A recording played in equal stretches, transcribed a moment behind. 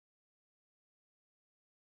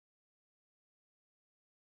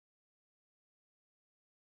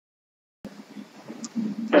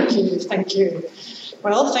Thank you.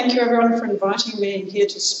 Well, thank you everyone for inviting me here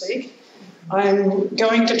to speak. I'm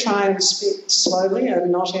going to try and speak slowly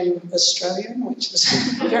and not in Australian, which is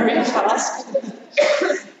very fast.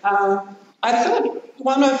 I thought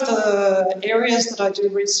one of the areas that I do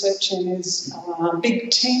research in is big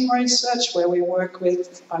team research, where I work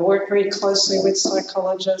very closely with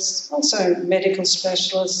psychologists, also medical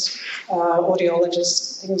specialists,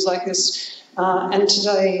 audiologists, things like this. And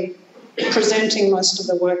today, presenting most of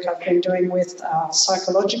the work I've been doing with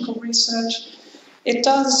psychological research. It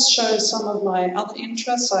does show some of my other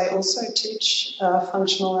interests. I also teach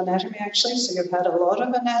functional anatomy, actually, so you've had a lot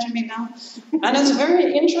of anatomy now. And it's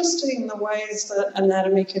very interesting the ways that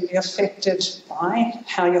anatomy can be affected by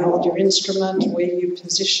how you hold your instrument, where you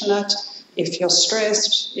position it, if you're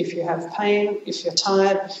stressed, if you have pain, if you're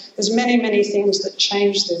tired. There's many, many things that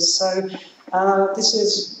change this. So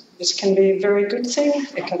this can be a very good thing.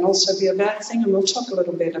 It can also be a bad thing, and we'll talk a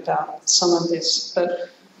little bit about some of this.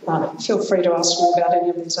 But feel free to ask me about any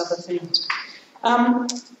of these other things.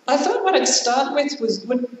 I thought what I'd start with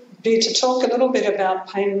would be to talk a little bit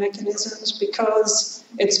about pain mechanisms, because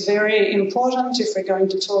it's very important if we're going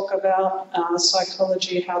to talk about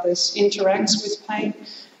psychology, how this interacts with pain.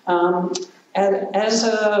 And as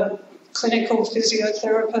a clinical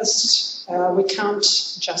physiotherapist, we can't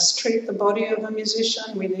just treat the body of a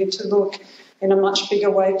musician. We need to look in a much bigger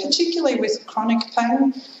way, particularly with chronic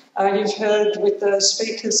pain. You've heard with the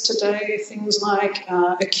speakers today things like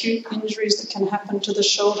acute injuries that can happen to the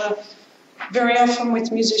shoulder. Very often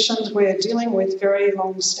with musicians we're dealing with very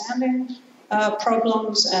long-standing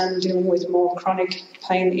problems and dealing with more chronic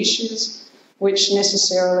pain issues, which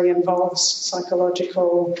necessarily involves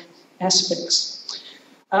psychological aspects.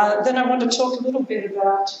 Then I want to talk a little bit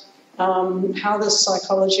about how the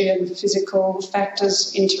psychology and physical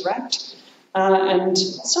factors interact. And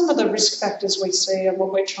some of the risk factors we see and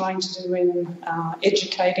what we're trying to do in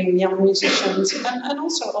educating young musicians and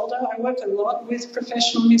also older. I work a lot with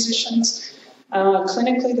professional musicians.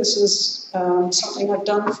 Clinically, this is something I've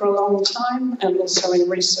done for a long time, and also in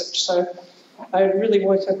research. So I really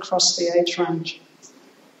work across the age range.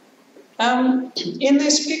 In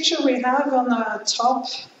this picture we have on the top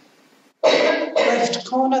left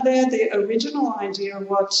corner there the original idea of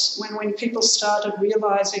when people started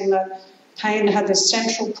realising that pain had this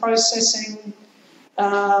central processing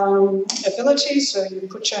ability, so you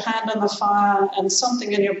put your hand on the fire and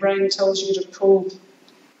something in your brain tells you to pull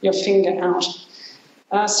your finger out.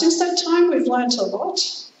 Since that time we've learnt a lot,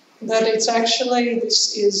 that it's actually,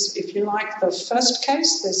 this is, if you like, the first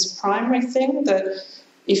case, this primary thing, that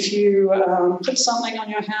if you put something on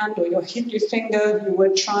your hand or you hit your finger, you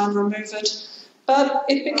would try and remove it. But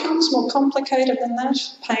it becomes more complicated than that.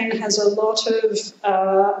 Pain has a lot of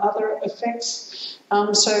other effects.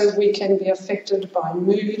 So we can be affected by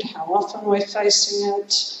mood, how often we're facing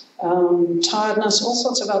it, tiredness, all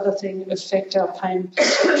sorts of other things affect our pain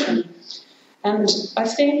perception. And I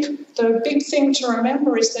think the big thing to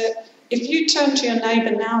remember is that if you turn to your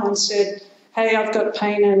neighbour now and said, "Hey, I've got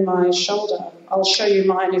pain in my shoulder, I'll show you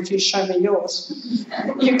mine if you show me yours,"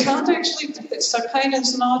 you can't actually do this. So pain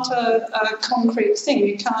is not a concrete thing.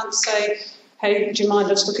 You can't say, "Hey, do you mind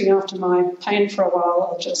just looking after my pain for a while?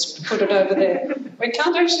 I'll just put it over there." We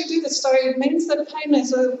can't actually do this. So it means that pain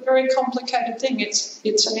is a very complicated thing.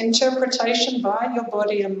 It's an interpretation by your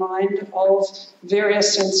body and mind of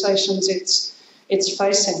various sensations it's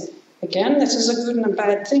facing. Again, this is a good and a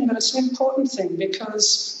bad thing, but it's an important thing,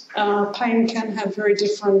 because pain can have very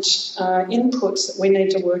different inputs that we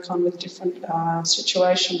need to work on with different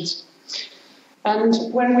situations. And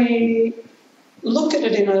when we look at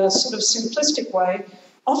it in a sort of simplistic way,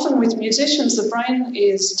 often with musicians the brain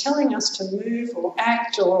is telling us to move or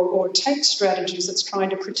act or take strategies that's trying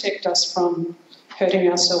to protect us from hurting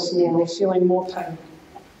ourselves more or feeling more pain.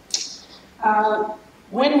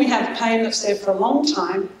 When we have pain that's there for a long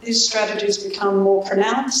time, these strategies become more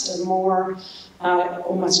pronounced and more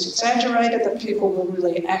almost exaggerated, that people will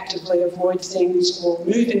really actively avoid things or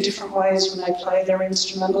move in different ways when they play their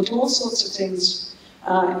instrument, or do all sorts of things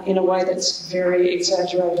in a way that's very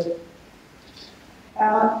exaggerated.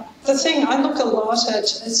 The thing I look a lot at,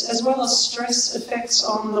 as well as stress effects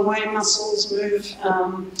on the way muscles move,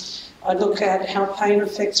 I look at how pain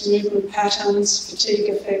affects movement patterns, fatigue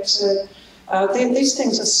affects it. These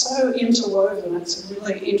things are so interwoven. It's a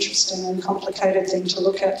really interesting and complicated thing to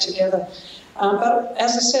look at together. But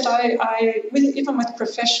as I said, even with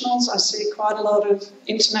professionals, I see quite a lot of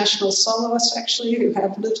international soloists actually who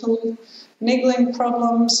have little niggling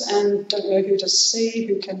problems and don't know who to see,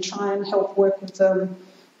 who can try and help work with them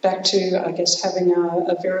back to, I guess, having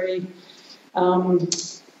a very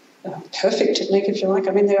perfect technique, if you like.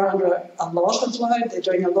 I mean, they're under a lot of load, they're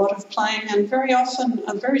doing a lot of playing, and very often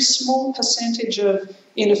a very small percentage of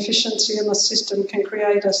inefficiency in the system can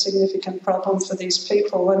create a significant problem for these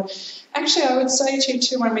people. And actually, I would say to you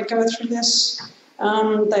too, when we go through this,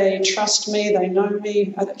 they trust me, they know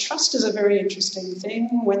me. Trust is a very interesting thing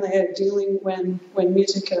when they are dealing, when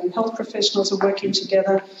music and health professionals are working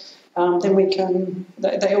together, then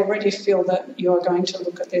they already feel that you're going to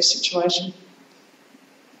look at their situation.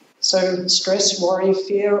 So stress, worry,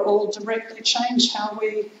 fear all directly change how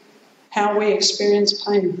we experience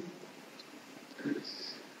pain.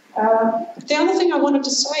 The other thing I wanted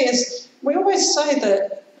to say is we always say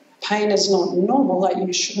that pain is not normal, that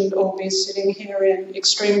you shouldn't all be sitting here in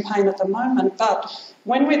extreme pain at the moment, but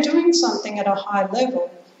when we're doing something at a high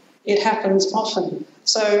level, it happens often.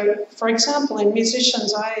 So, for example, in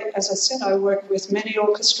musicians, as I said, I work with many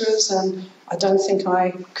orchestras, and I don't think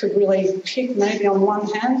I could really pick, maybe on one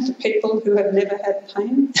hand, the people who have never had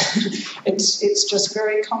pain. It's just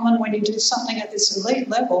very common when you do something at this elite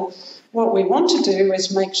level. What we want to do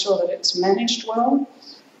is make sure that it's managed well.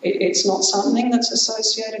 It's not something that's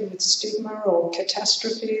associated with stigma or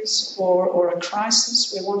catastrophes or a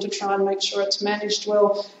crisis. We want to try and make sure it's managed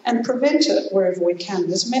well and prevent it wherever we can.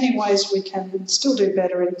 There's many ways we can still do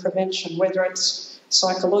better in prevention, whether it's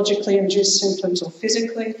psychologically induced symptoms or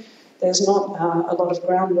physically. There's not a lot of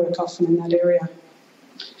groundwork often in that area.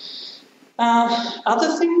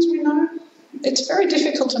 Other things we know, it's very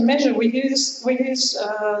difficult to measure. We use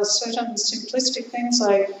certain simplistic things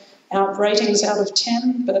like ratings out of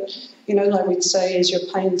 10, but, like we'd say, is your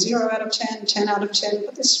pain 0 out of 10, 10 out of 10,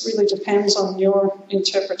 but this really depends on your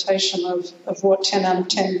interpretation of what 10 out of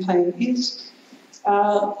 10 pain is.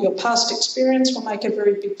 Your past experience will make a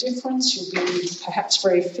very big difference. You'll be perhaps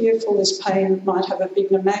very fearful. This pain might have a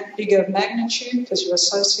bigger magnitude because you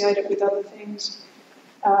associate it with other things.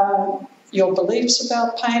 Your beliefs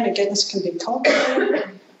about pain, again, this can be cultural.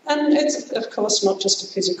 And it's, of course, not just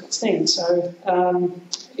a physical thing, so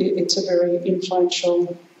it's a very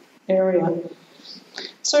influential area.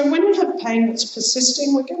 So when we have pain that's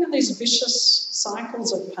persisting, we're getting these vicious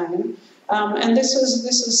cycles of pain, and this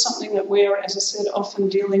is something that we're, as I said, often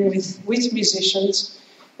dealing with musicians,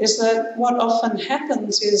 is that what often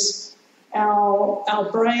happens is our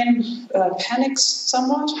brain panics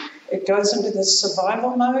somewhat. It goes into this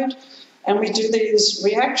survival mode, and we do these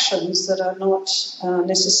reactions that are not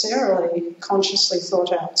necessarily consciously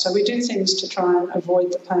thought out. So we do things to try and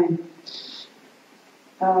avoid the pain.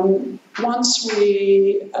 Once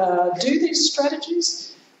we do these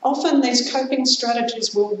strategies, often these coping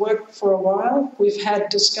strategies will work for a while. We've had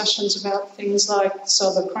discussions about things like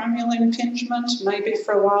subacromial impingement. Maybe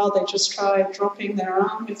for a while they just try dropping their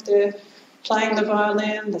arm if they're playing the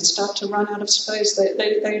violin, they start to run out of space.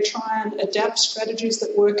 They try and adapt strategies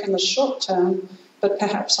that work in the short term, but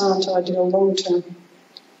perhaps aren't ideal long term.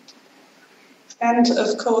 And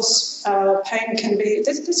of course, pain can be,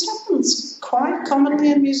 this happens quite commonly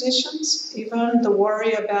in musicians. Even the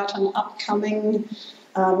worry about an upcoming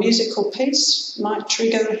musical piece might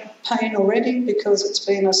trigger pain already because it's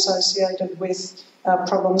been associated with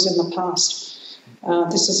problems in the past.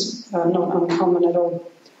 This is not uncommon at all.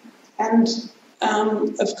 And,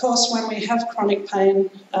 of course, when we have chronic pain,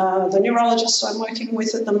 the neurologist I'm working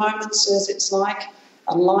with at the moment says it's like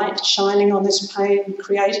a light shining on this pain,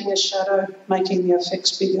 creating a shadow, making the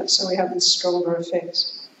effects bigger, so we have these stronger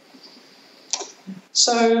effects.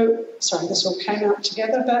 So, sorry, this all came out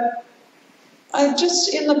together, but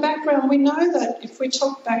just in the background, we know that if we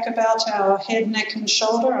talk back about our head, neck and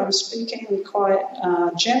shoulder, I'm speaking quite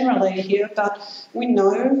generally here, but we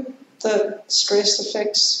know that stress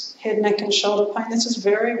affects head, neck and shoulder pain. This is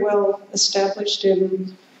very well established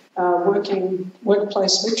in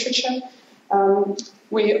workplace literature.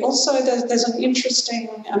 We also, there's an interesting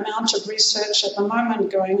amount of research at the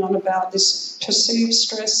moment going on about this perceived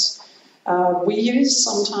stress. We use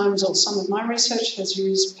sometimes, or some of my research has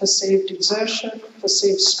used perceived exertion,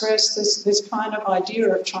 perceived stress, this kind of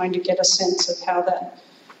idea of trying to get a sense of how that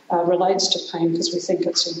relates to pain because we think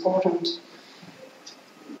it's important.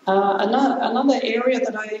 Another area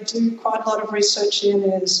that I do quite a lot of research in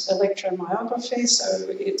is electromyography, so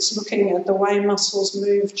it's looking at the way muscles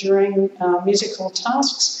move during musical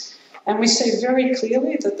tasks, and we see very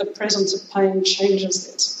clearly that the presence of pain changes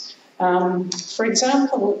this. For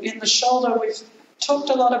example, in the shoulder, we've talked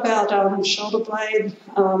a lot about shoulder blade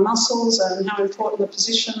muscles and how important the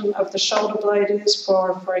position of the shoulder blade is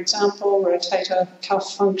for example, rotator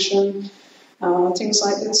cuff function, things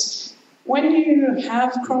like this. When you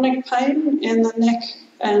have chronic pain in the neck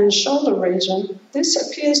and shoulder region, this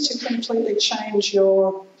appears to completely change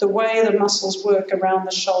the way the muscles work around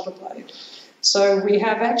the shoulder blade. So we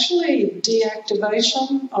have actually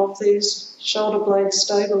deactivation of these shoulder blade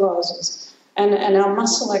stabilizers, and our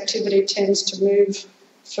muscle activity tends to move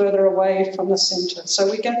further away from the center. So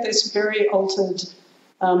we get this very altered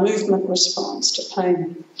movement response to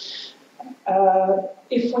pain.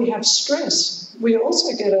 If we have stress, we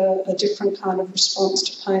also get a different kind of response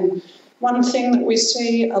to pain. One thing that we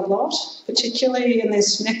see a lot, particularly in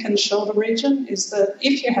this neck and shoulder region, is that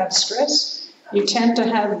if you have stress, you tend to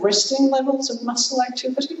have resting levels of muscle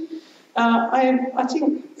activity. I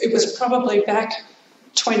think it was probably back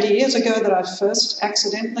 20 years ago that I first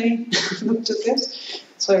accidentally looked at this.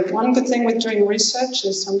 So one good thing with doing research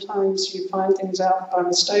is sometimes you find things out by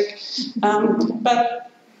mistake.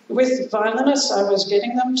 But with violinists, I was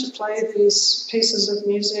getting them to play these pieces of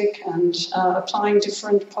music and applying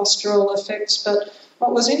different postural effects. But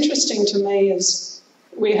what was interesting to me is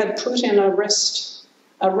we had put in a rest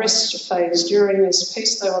phase during this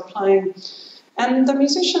piece they were playing. And the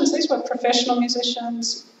musicians, these were professional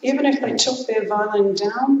musicians, even if they took their violin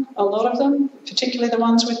down, a lot of them, particularly the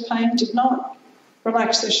ones with pain, did not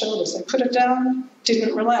relax their shoulders. They put it down,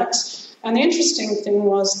 didn't relax. And the interesting thing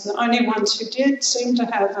was the only ones who did seemed to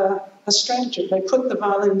have a strategy. They put the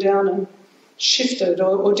violin down and shifted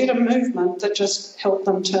or did a movement that just helped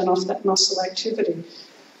them turn off that muscle activity.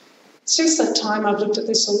 Since that time, I've looked at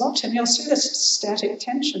this a lot, and you'll see this static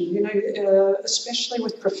tension. You know, especially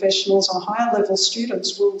with professionals or higher level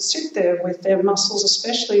students, will sit there with their muscles,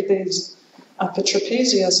 especially these upper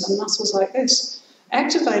trapezius and muscles like this,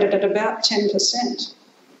 activated at about 10%.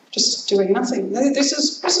 Just doing nothing. This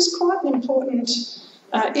is quite an important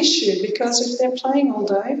issue, because if they're playing all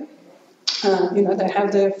day, they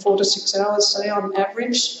have their 4 to 6 hours, say, on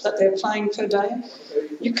average, that they're playing per day.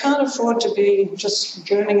 You can't afford to be just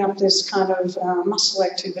burning up this kind of muscle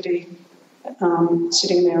activity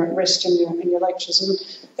sitting there at rest in your lectures. And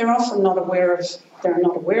they're often not aware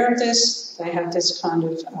of this. They have this kind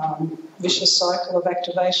of vicious cycle of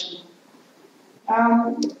activation.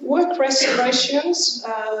 Work-rest ratios,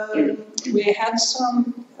 we had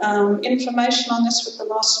some information on this with the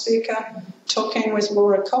last speaker, talking with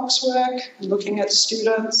Laura Cox's work, looking at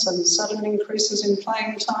students and sudden increases in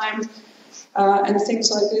playing time and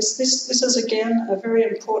things like this. This is, again, a very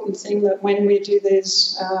important thing, that when we do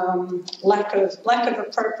these lack of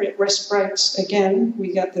appropriate rest breaks, again,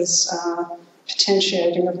 we get this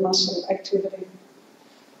potentiating of muscle activity.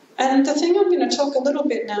 And the thing I'm going to talk a little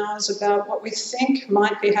bit now is about what we think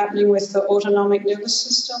might be happening with the autonomic nervous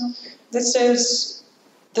system. This is,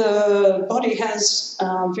 the body has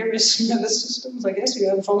various nervous systems, I guess. You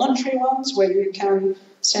have voluntary ones where you can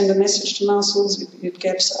send a message to muscles, it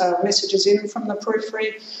gets messages in from the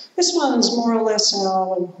periphery. This one's more or less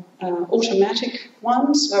our automatic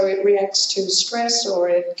one, so it reacts to stress or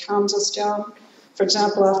it calms us down. For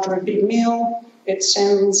example, after a big meal, it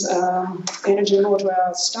sends energy more to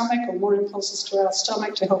our stomach, or more impulses to our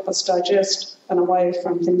stomach to help us digest and away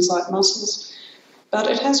from things like muscles. But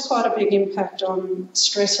it has quite a big impact on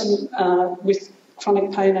stress and with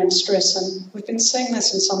chronic pain and stress, and we've been seeing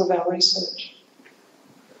this in some of our research.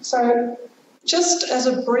 So just as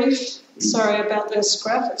a brief, sorry about this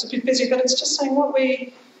graph, it's a bit busy, but it's just saying what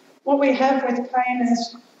we have with pain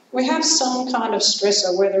is we have some kind of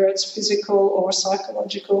stressor, whether it's physical or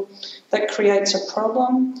psychological, that creates a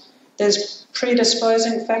problem. There's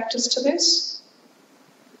predisposing factors to this.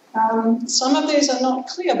 Some of these are not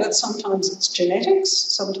clear, but sometimes it's genetics.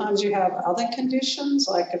 Sometimes you have other conditions,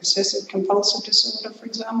 like obsessive compulsive disorder, for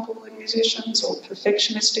example, in musicians, or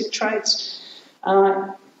perfectionistic traits.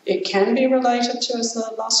 It can be related to, as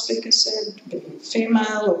the last speaker said, being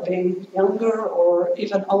female or being younger or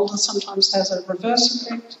even older sometimes has a reverse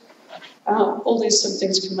effect. All these sort of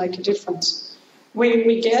things can make a difference.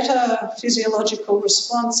 We get a physiological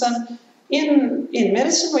response, and in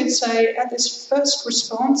medicine we'd say at this first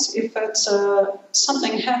response, if it's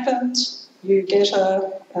something happens, you get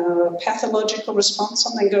a pathological response,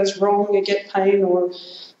 something goes wrong, you get pain or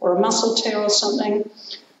a muscle tear or something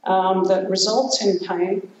that results in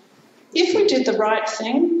pain. If we did the right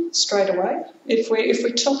thing straight away, if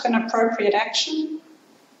we took an appropriate action,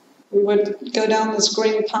 we would go down this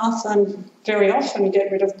green path and very often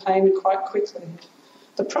get rid of pain quite quickly.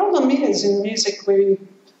 The problem is, in music, we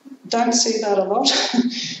don't see that a lot.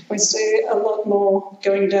 We see a lot more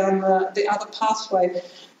going down the other pathway.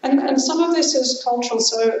 And some of this is cultural.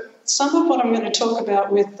 So some of what I'm going to talk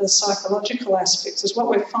about with the psychological aspects is what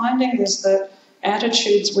we're finding is that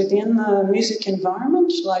attitudes within the music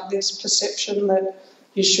environment, like this perception that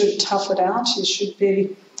you should tough it out, you should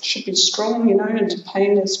be should be strong, you know, and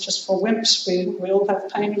pain is just for wimps. We all have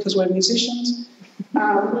pain because we're musicians.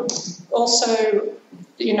 Also,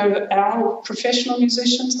 you know, our professional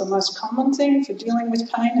musicians, the most common thing for dealing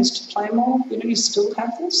with pain is to play more. You know, you still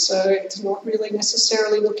have this, so it's not really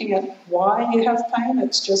necessarily looking at why you have pain,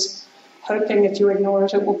 it's just hoping if you ignore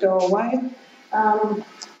it, it will go away.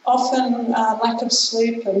 Often lack of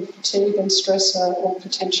sleep and fatigue and stress are all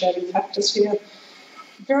potentiating factors here.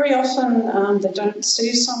 Very often they don't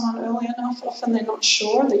see someone early enough. Often they're not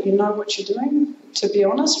sure that you know what you're doing. To be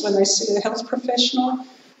honest, when they see a health professional,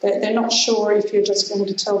 they're not sure if you're just going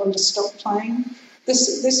to tell them to stop playing.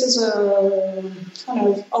 This is a kind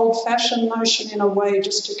of old-fashioned notion in a way,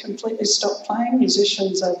 just to completely stop playing.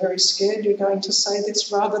 Musicians are very scared you're going to say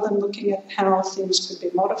this, rather than looking at how things could be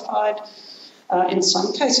modified. In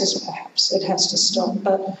some cases, perhaps, it has to stop.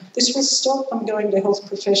 But this will stop them going to health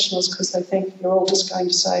professionals because they think you're all just going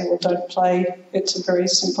to say, well, don't play. It's a very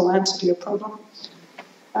simple answer to your problem.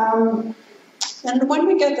 And when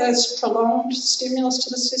we get this prolonged stimulus to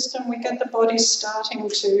the system, we get the body starting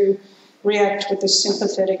to react with the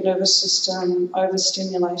sympathetic nervous system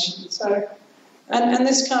overstimulation. So, and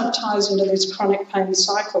this kind of ties into these chronic pain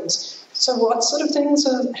cycles. So what sort of things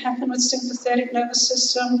happen with sympathetic nervous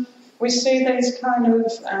system? We see these kind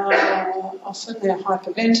of, often they're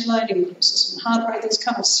hyperventilating, increases in heart rate, these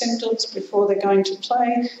kind of symptoms before they're going to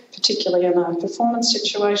play, particularly in a performance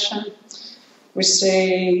situation. We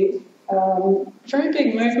see very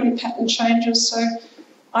big movement pattern changes. So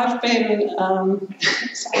I've been,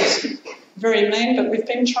 sounds very mean, but we've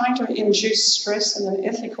been trying to induce stress in an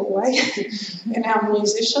ethical way in our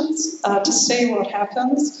musicians to see what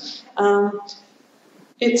happens.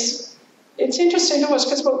 It's interesting to watch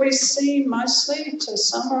because what we see mostly, to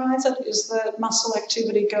summarise it, is that muscle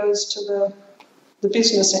activity goes to the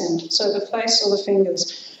business end, so the face or the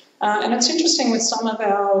fingers. And it's interesting with some of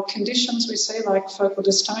our conditions we see, like focal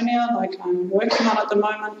dystonia, like I'm working on at the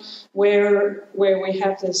moment, where we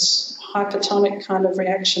have this hypertonic kind of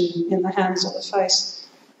reaction in the hands or the face.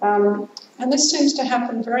 And this seems to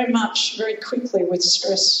happen very quickly with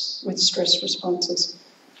stress responses.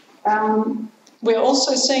 We're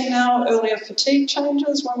also seeing now earlier fatigue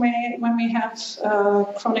changes when we have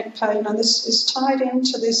chronic pain, and this is tied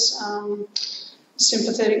into this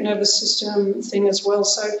sympathetic nervous system thing as well.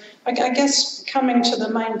 So I guess coming to the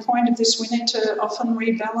main point of this, we need to often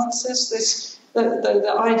rebalance this.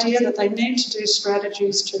 The idea that they need to do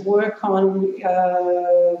strategies to work on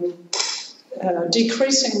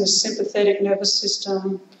decreasing the sympathetic nervous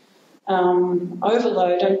system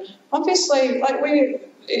overload. And obviously,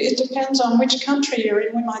 it depends on which country you're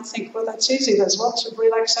in. We might think, well, that's easy. There's lots of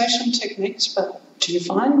relaxation techniques, but do you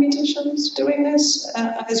find musicians doing this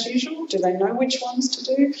as usual? Do they know which ones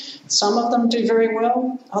to do? Some of them do very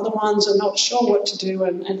well. Other ones are not sure what to do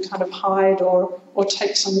and kind of hide or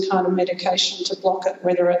take some kind of medication to block it,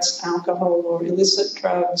 whether it's alcohol or illicit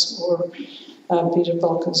drugs or beta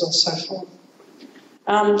blockers or so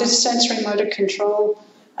forth. This sensory motor control.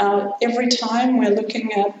 Every time we're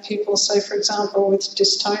looking at people, say, for example, with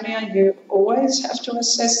dystonia, you always have to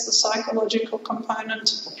assess the psychological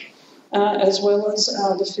component as well as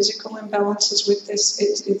the physical imbalances with this.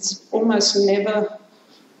 It's almost never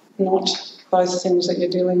not both things that you're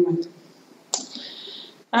dealing with.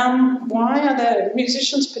 Why are the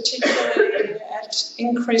musicians particularly at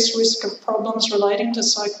increased risk of problems relating to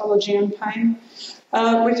psychology and pain?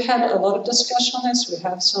 We've had a lot of discussion on this. We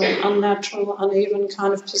have some unnatural, uneven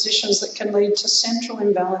kind of positions that can lead to central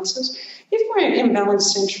imbalances. If we're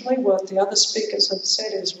imbalanced centrally, what the other speakers have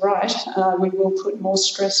said is right. We will put more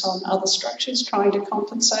stress on other structures trying to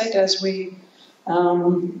compensate as we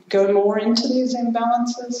go more into these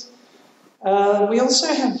imbalances. We also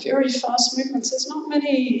have very fast movements. There's not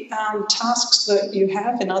many tasks that you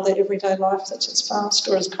have in other everyday life that's as fast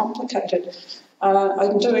or as complicated.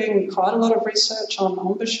 I'm doing quite a lot of research on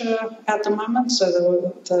embouchure at the moment, so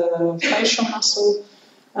the facial muscle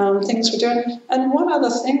things we're doing. And what other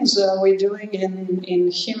things are we doing in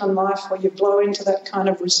human life where you blow into that kind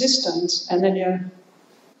of resistance and then you're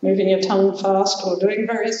moving your tongue fast or doing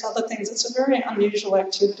various other things? It's a very unusual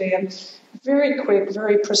activity and very quick,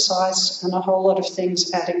 very precise, and a whole lot of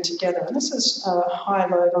things adding together. And this is a high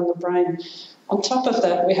load on the brain. On top of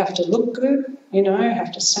that, we have to look good,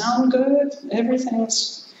 have to sound good.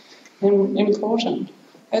 Everything's important.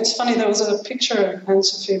 It's funny, there was a picture of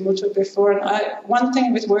Anne-Sophie Mutter before, and one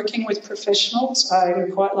thing with working with professionals,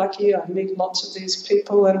 I'm quite lucky, I meet lots of these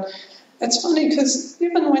people, and it's funny because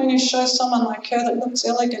even when you show someone like her that looks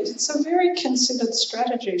elegant, it's a very considered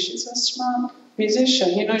strategy. She's a smart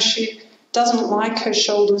musician. She doesn't like her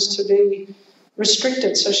shoulders to be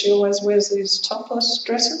restricted, so she always wears these topless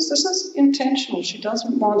dresses. This is intentional. She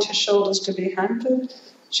doesn't want her shoulders to be hampered.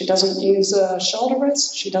 She doesn't use a shoulder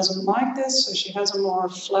rest. She doesn't like this, so she has a more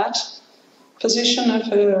flat position of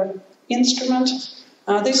her instrument.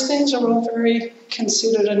 These things are all very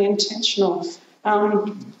considered and intentional.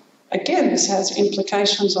 Again, this has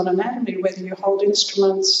implications on anatomy, whether you hold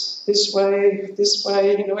instruments this way,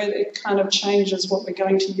 it kind of changes what we're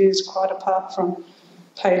going to use quite apart from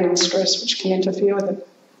pain and stress, which can interfere with it.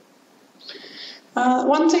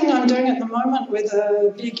 One thing I'm doing at the moment with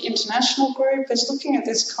a big international group is looking at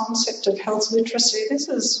this concept of health literacy. This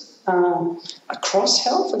is across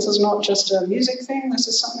health. This is not just a music thing. This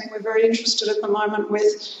is something we're very interested in at the moment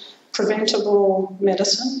with preventable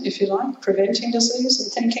medicine, if you like, preventing disease and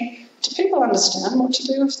thinking, do people understand what to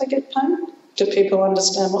do if they get pain? Do people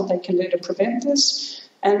understand what they can do to prevent this?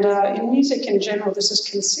 And in music in general, this is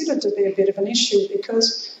considered to be a bit of an issue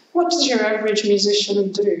because what does your average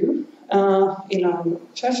musician do in a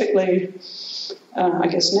perfectly,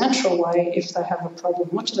 natural way if they have a problem?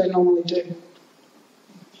 What do they normally do?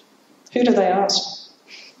 Who do they ask?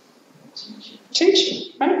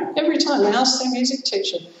 Teacher, right? Every time they ask their music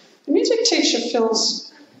teacher. The music teacher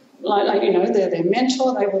feels like they're their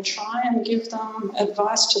mentor. They will try and give them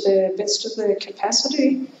advice to the best of their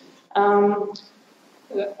capacity. I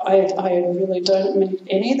really don't meet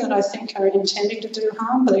any that I think are intending to do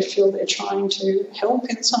harm, but they feel they're trying to help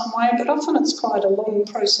in some way. But often it's quite a long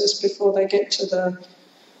process before they get to the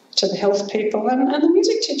health people. And the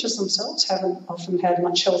music teachers themselves haven't often had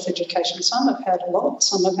much health education. Some have had a lot,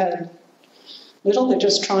 some have had little. They're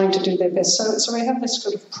just trying to do their best. So we have this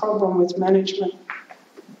sort of problem with management.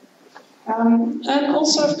 And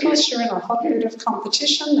also, of course, you're in a hotbed of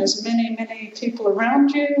competition. There's many, many people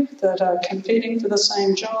around you that are competing for the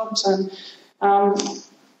same jobs. And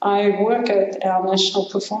I work at our National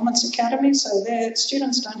Performance Academy, so their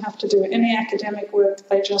students don't have to do any academic work.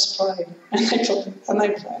 They just play, and they play, and they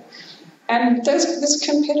play. And there's this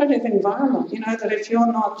competitive environment, that if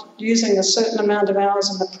you're not using a certain amount of hours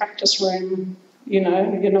in the practice room,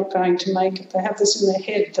 you're not going to make it. They have this in their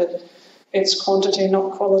head that it's quantity,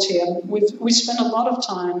 not quality. And we spend a lot of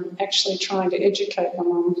time actually trying to educate them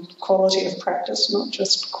on quality of practice, not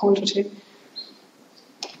just quantity.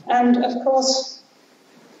 And, of course,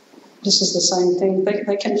 this is the same thing.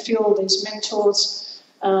 They can feel these mentors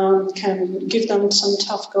can give them some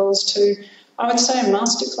tough goals too. I would say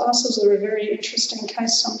masterclasses are a very interesting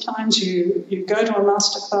case sometimes. You go to a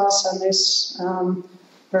masterclass and this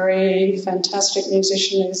very fantastic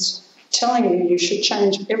musician is telling you should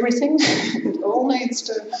change everything. It all needs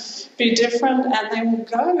to be different, and they will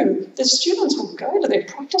go. The students will go to their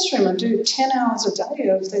practice room and do 10 hours a day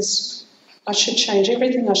of this, I should change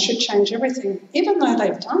everything, even though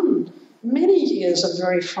they've done many years of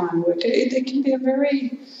very fine work. It can be a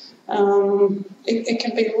very... it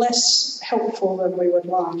can be less helpful than we would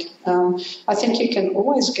like. I think you can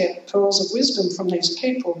always get pearls of wisdom from these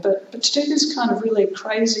people, but to do this kind of really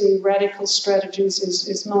crazy, radical strategies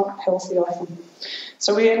is not healthy often.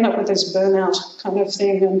 So we end up with this burnout kind of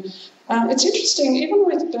thing. And it's interesting, even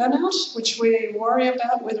with burnout, which we worry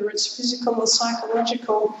about, whether it's physical or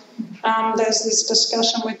psychological, there's this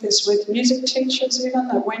discussion with music teachers even,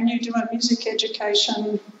 that when you do a music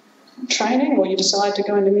education training or you decide to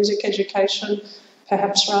go into music education,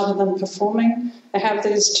 perhaps rather than performing, they have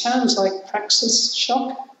these terms like praxis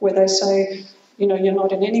shock, where they say, you're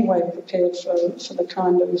not in any way prepared for the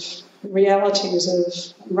kind of realities of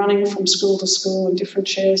running from school to school and different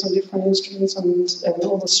chairs and different instruments and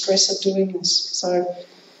all the stress of doing this. So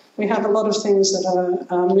we have a lot of things that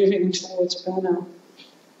are moving towards burnout.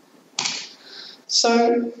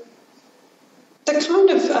 So the kind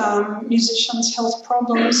of musicians' health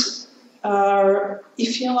problems are,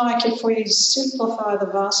 if you like, if we simplify the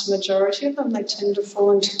vast majority of them, they tend to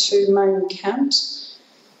fall into two main camps.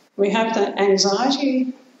 We have the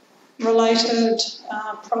anxiety-related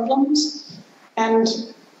problems, and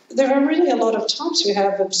there are really a lot of types. We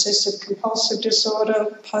have obsessive-compulsive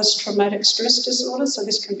disorder, post-traumatic stress disorder, so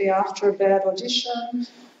this can be after a bad audition.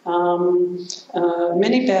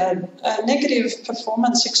 Many bad negative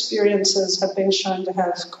performance experiences have been shown to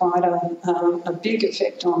have quite a big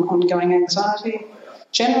effect on ongoing anxiety.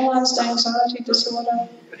 Generalised anxiety disorder,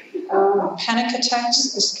 panic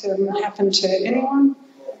attacks, this can happen to anyone,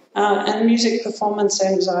 and music performance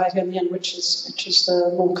anxiety in the end, which is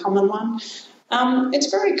the more common one. It's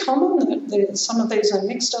very common that some of these are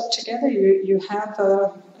mixed up together. You have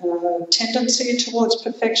a tendency towards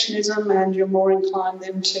perfectionism, and you're more inclined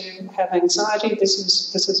then to have anxiety. This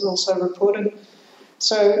is also reported.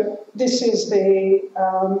 So this is the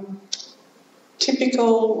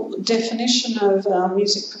typical definition of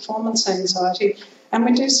music performance anxiety, and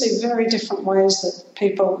we do see very different ways that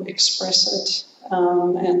people express it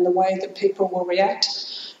and the way that people will react.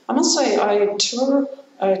 I must say I tour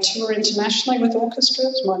internationally with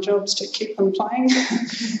orchestras. My job's to keep them playing.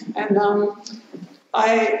 And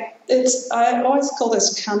I always call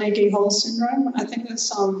this Carnegie Hall syndrome. I think there's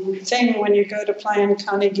some thing when you go to play in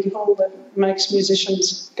Carnegie Hall that makes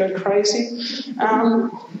musicians go crazy.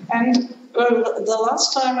 And the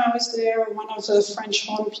last time I was there, one of the French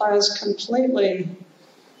horn players completely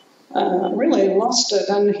really lost it.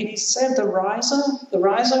 And he said the riser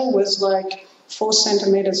was like 4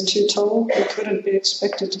 centimetres too tall. He couldn't be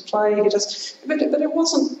expected to play. But it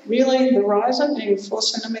wasn't really the riser being 4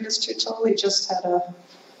 centimetres too tall. He just had a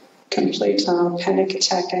complete panic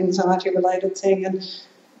attack, anxiety-related thing. And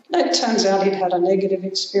it turns out he'd had a negative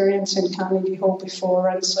experience in Carnegie Hall before,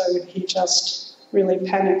 and so he just really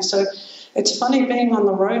panicked. So it's funny being on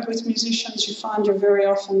the road with musicians. You find you're very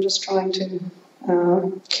often just trying to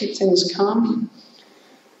keep things calm.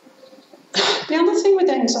 The other thing with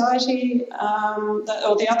anxiety,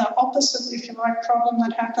 or the other opposite, if you like, problem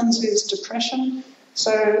that happens is depression.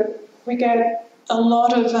 So we get a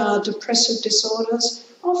lot of depressive disorders,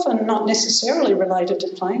 often not necessarily related to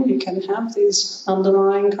playing. You can have these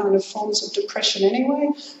underlying kind of forms of depression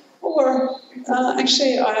anyway. Or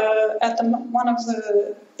actually, one of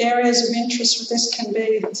the areas of interest with this can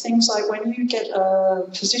be things like when you get a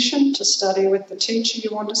position to study with the teacher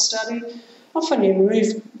you want to study. Often you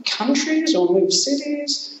move countries or move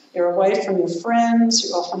cities, you're away from your friends,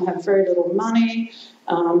 you often have very little money,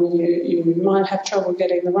 you might have trouble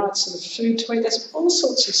getting the right sort of food to eat. There's all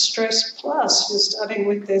sorts of stress, plus you're studying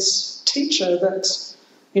with this teacher that's,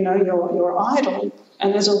 your idol,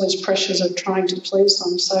 and there's all these pressures of trying to please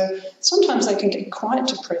them. So sometimes they can get quite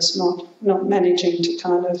depressed, not managing to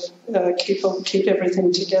kind of keep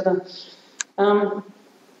everything together.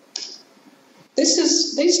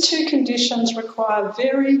 These two conditions require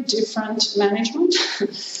very different management.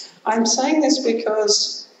 I'm saying this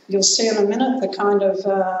because you'll see in a minute the kind of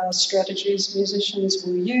strategies musicians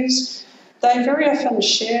will use. They very often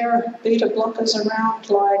share beta blockers around,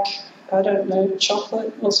 like, I don't know,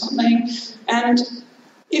 chocolate or something. And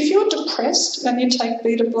if you're depressed and you take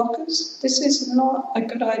beta blockers, this is not a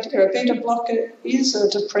good idea. A beta blocker is a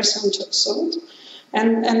depressant of sort.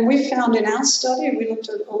 And we found in our study, we looked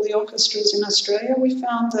at all the orchestras in Australia, we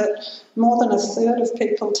found that more than a third of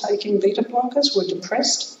people taking beta blockers were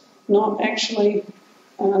depressed, not actually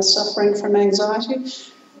suffering from anxiety.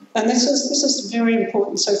 And this is very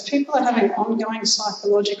important. So if people are having ongoing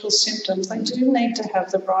psychological symptoms, they do need to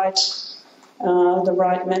have the right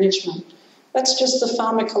management. That's just the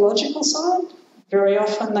pharmacological side. Very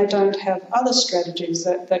often they don't have other strategies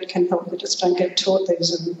that can help. They just don't get taught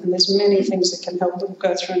these, and there's many things that can help that we'll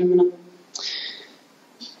go through in a minute.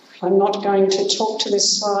 I'm not going to talk to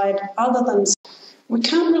this side other than we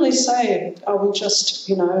can't really say, we'll just,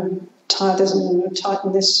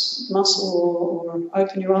 tighten this muscle or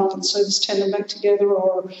open your arm and sew this tendon back together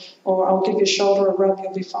or I'll give your shoulder a rub,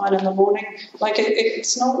 you'll be fine in the morning. Like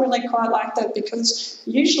it's not really quite like that, because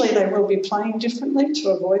usually they will be playing differently to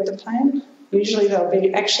avoid the pain. Usually they'll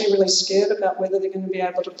be actually really scared about whether they're going to be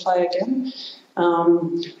able to play again.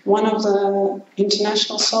 One of the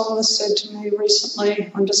international soloists said to me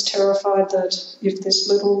recently, I'm just terrified that if this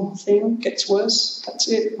little thing gets worse, that's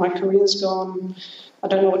it, my career's gone, I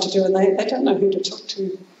don't know what to do. And they don't know who to talk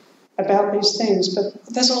to about these things. But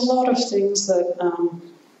there's a lot of things that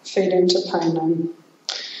feed into pain.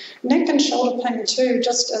 Neck and shoulder pain too,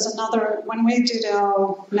 just as another, when we did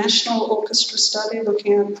our national orchestra study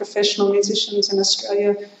looking at professional musicians in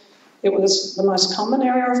Australia, it was the most common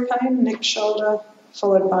area of pain, neck, shoulder,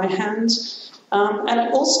 followed by hands. And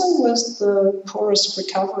it also was the poorest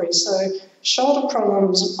recovery. So shoulder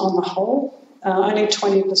problems on the whole, only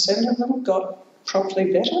 20% of them got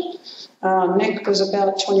properly better. Neck was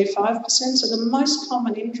about 25%. So the most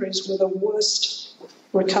common injuries were the worst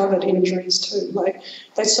recovered injuries too. Like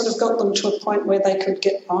they sort of got them to a point where they could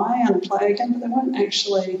get by and play again, but they weren't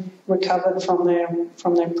actually recovered from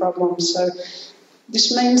their problems. So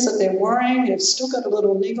this means that they're worrying, they've still got a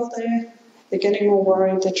little niggle there, they're getting more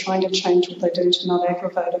worried, they're trying to change what they do to not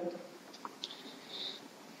aggravate it.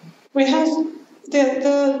 We have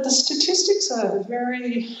the statistics are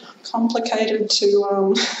very complicated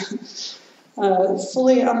to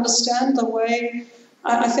fully understand. The way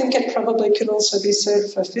I think it probably could also be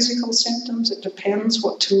said for physical symptoms. It depends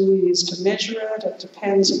what tool you use to measure it. It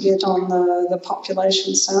depends a bit on the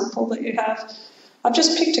population sample that you have. I've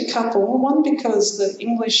just picked a couple. One because the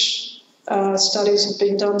English studies have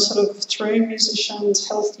been done sort of through musicians,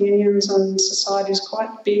 health unions and societies,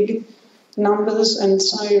 quite big numbers, and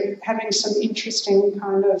so having some interesting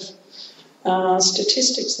kind of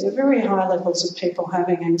statistics there, very high levels of people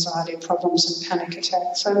having anxiety problems and panic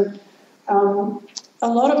attacks. And a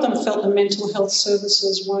lot of them felt the mental health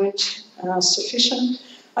services weren't sufficient.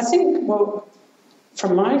 I think, well,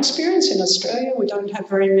 from my experience in Australia, we don't have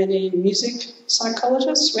very many music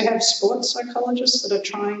psychologists. We have sports psychologists that are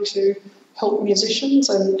trying to help musicians,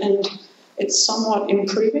 and it's somewhat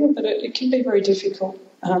improving, but it can be very difficult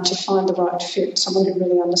to find the right fit, someone who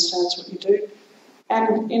really understands what you do.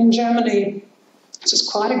 And in Germany, this is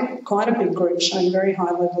quite a big group showing very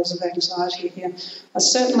high levels of anxiety here. I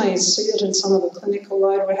certainly see it in some of the clinical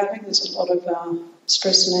load we're having. There's a lot of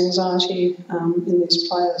stress and anxiety in these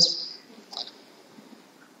players.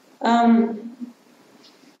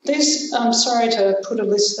 I'm sorry to put a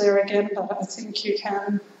list there again, but I think you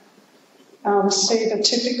can see the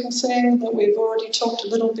typical thing that we've already talked a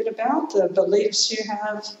little bit about, the beliefs you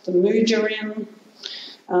have, the mood you're in,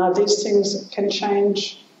 these things that can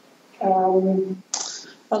change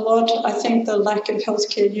a lot. I think the lack of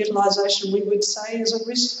healthcare utilisation, we would say, is a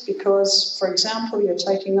risk because, for example, you're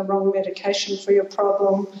taking the wrong medication for your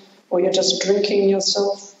problem, or you're just drinking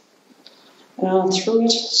yourself through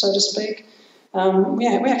it, so to speak. We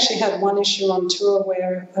actually had one issue on tour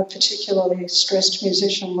where a particularly stressed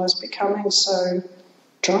musician was becoming so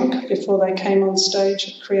drunk before they came on stage.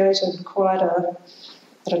 It created quite a,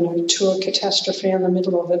 tour catastrophe in the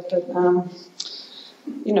middle of it. But,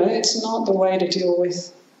 it's not the way to deal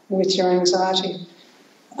with your anxiety.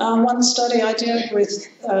 One study I did with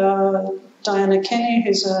Diana Kenny,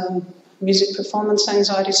 who's a music performance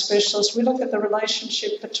anxiety specialist, we look at the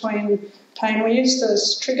relationship between pain. We used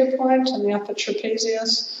this trigger point and the upper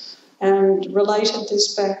trapezius and related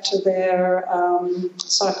this back to their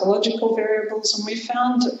psychological variables, and we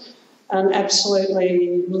found an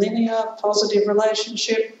absolutely linear positive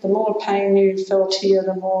relationship. The more pain you felt here,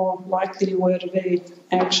 the more likely you were to be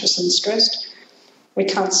anxious and stressed. We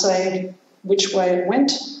can't say which way it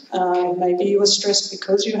went. Maybe you were stressed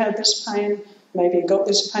because you had this pain. Maybe you got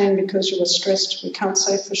this pain because you were stressed. We can't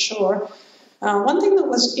say for sure. One thing that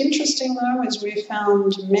was interesting, though, is we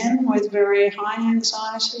found men with very high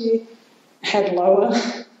anxiety had lower.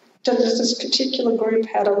 This particular group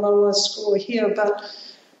had a lower score here, but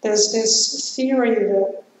there's this theory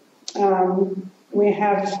that we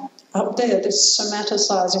have up there, this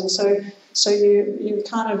somaticizing. So you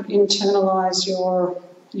kind of internalise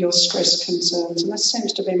your stress concerns, and this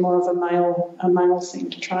seems to be more of a male thing,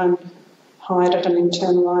 to try and hide it and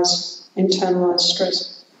internalise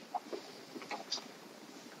stress.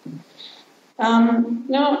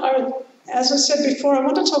 Now, as I said before, I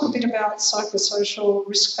want to talk a bit about psychosocial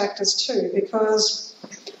risk factors too, because,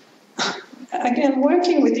 again,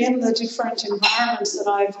 working within the different environments that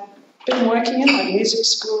I've been working in, like music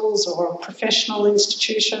schools or professional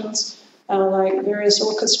institutions, like various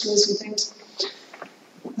orchestras and things,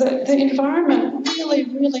 the environment really,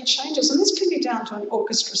 really changes, and this can be down to an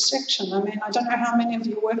orchestra section. I mean, I don't know how many of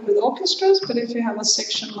you work with orchestras, but if you have a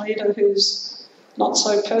section leader who's not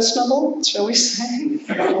so personable, shall we say,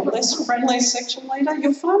 or less friendly section leader,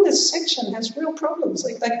 you'll find this section has real problems.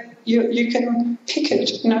 You can pick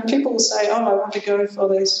it. People will say, oh, I want to go for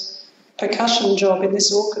this percussion job in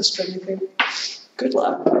this orchestra, and you think, good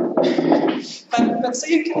luck. But so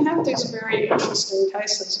you can have these very interesting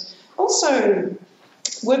cases. Also,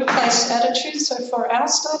 workplace attitudes. So for our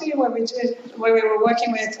study, where we were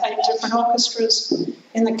working with 8 different orchestras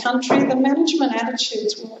in the country, the management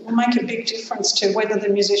attitudes will make a big difference to whether the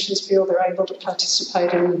musicians feel they're able to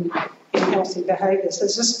participate in healthy behaviours.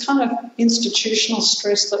 There's this kind of institutional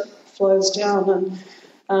stress that flows down, and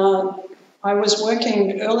I was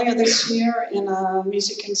working earlier this year in a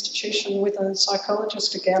music institution with a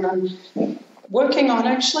psychologist again, and working on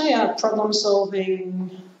actually a problem-solving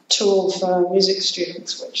tool for music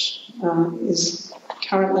students, which is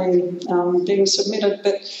currently being submitted,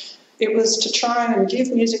 but it was to try and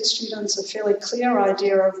give music students a fairly clear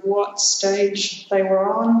idea of what stage they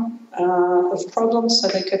were on of problems so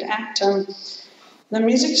they could act. And the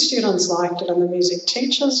music students liked it, and the music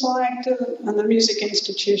teachers liked it, and the music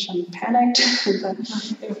institution panicked.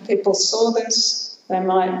 If people saw this, they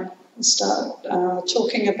might start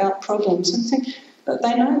talking about problems and think, but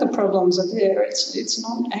they know the problems are there. It's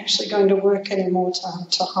not actually going to work anymore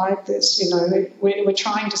to hide this. We're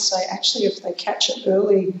trying to say, actually, if they catch it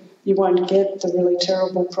early, you won't get the really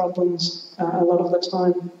terrible problems a lot of the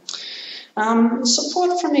time.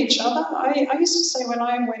 Support from each other. I used to say when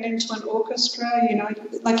I went into an orchestra,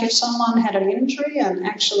 like if someone had an injury and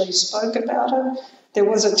actually spoke about it, there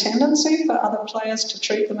was a tendency for other players to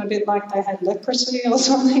treat them a bit like they had leprosy or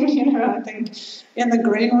something, you know. I think in the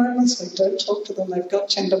green room, it's like, don't talk to them, they've got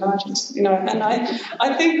tendinitis, you know. And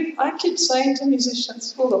I think I keep saying to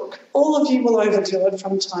musicians, well, look, all of you will overdo it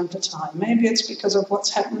from time to time. Maybe it's because of what's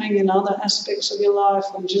happening in other aspects of your life,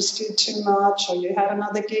 or you just did too much, or you had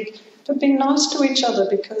another gig. But be nice to each other,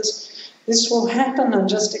 because this will happen, and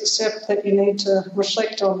just accept that you need to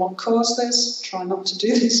reflect on what caused this, try not to do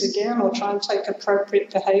this again, or try and take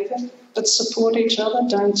appropriate behaviour, but support each other.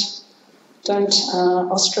 Don't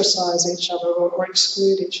ostracise each other or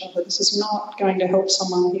exclude each other. This is not going to help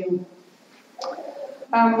someone heal.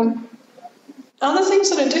 Other things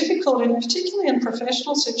that are difficult, particularly in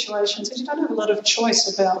professional situations, is you don't have a lot of choice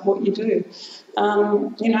about what you do.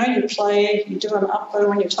 You know, you play, you do an up-bow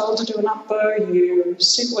when you're told to do an up-bow, you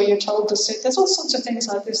sit where you're told to sit. There's all sorts of things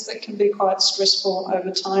like this that can be quite stressful over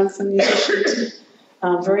time for musicians.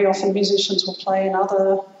 Very often musicians will play in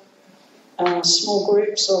other small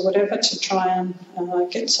groups or whatever to try and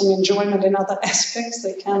get some enjoyment in other aspects.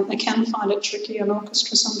 They can find it tricky in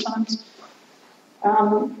orchestra sometimes.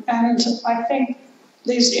 And I think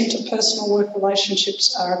these interpersonal work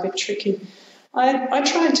relationships are a bit tricky. I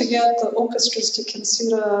try to get the orchestras to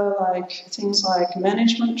consider things like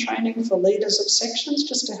management training for leaders of sections,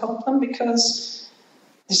 just to help them, because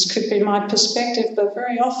this could be my perspective, but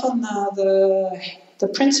very often the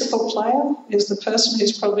principal player is the person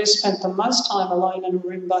who's probably spent the most time alone in a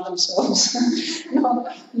room by themselves,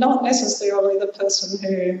 not necessarily the person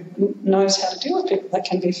who knows how to deal with people. That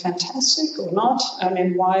can be fantastic or not. I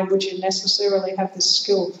mean, why would you necessarily have this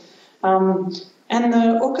skill? And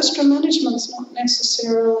the orchestra management's not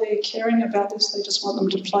necessarily caring about this. They just want them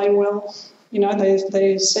to play well. You know,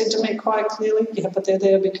 they said to me quite clearly, yeah, but they're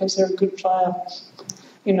there because they're a good player.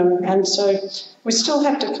 You know, and so we still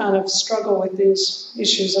have to kind of struggle with these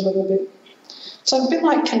issues a little bit. So a bit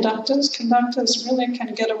like conductors. Conductors really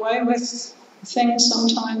can get away with things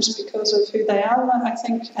sometimes because of who they are. I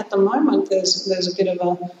think at the moment there's a bit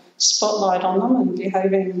of a spotlight on them and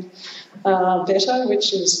behaving better,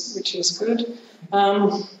 which is good.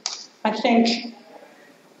 I think,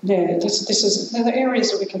 yeah, there are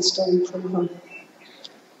areas that we can still improve on.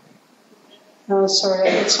 Sorry,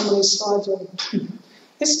 I got some of these slides on.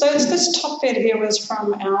 This top bit here was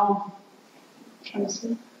from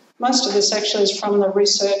most of this actually is from the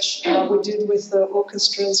research we did with the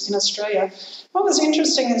orchestras in Australia. What was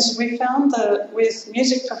interesting is we found that with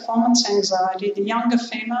music performance anxiety, the younger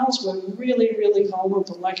females were really, really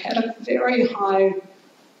vulnerable, had a very high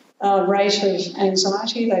rate of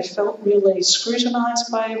anxiety. They felt really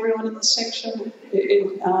scrutinised by everyone in the section.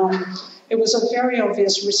 It was a very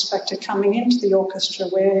obvious risk factor coming into the orchestra,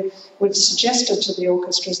 where we've suggested to the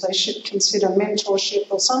orchestras they should consider mentorship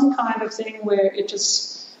or some kind of thing where it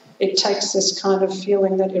takes this kind of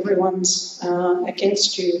feeling that everyone's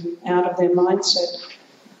against you out of their mindset.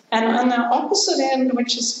 And on the opposite end,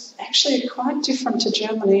 which is actually quite different to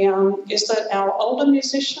Germany, is that our older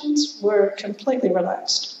musicians were completely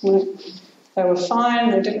relaxed. They were fine,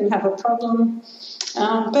 they didn't have a problem.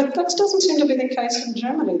 But that doesn't seem to be the case in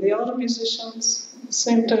Germany. The older musicians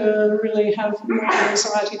seem to really have more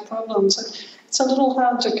anxiety problems. It's a little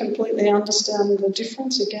hard to completely understand the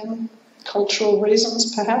difference, again, cultural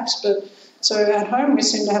reasons perhaps, but so at home we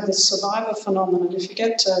seem to have this survivor phenomenon. If you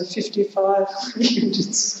get to 55, you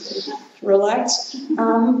just relax,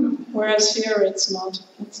 whereas here it's not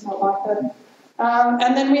like that.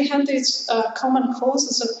 And then we have these common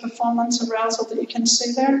causes of performance arousal that you can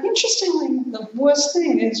see there. And interestingly, the worst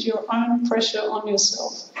thing is your own pressure on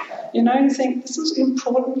yourself. You know, you think this is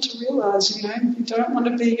important to realise, you don't want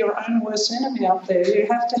to be your own worst enemy up there. You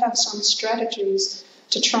have to have some strategies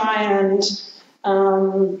to try and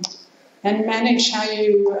manage how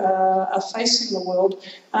you are facing the world.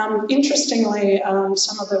 Interestingly,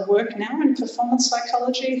 some of the work now in performance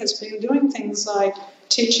psychology has been doing things like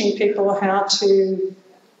teaching people how to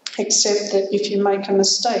accept that if you make a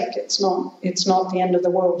mistake, it's not the end of the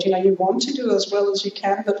world. You want to do as well as you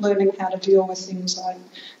can, but learning how to deal with things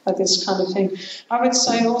like this kind of thing. I would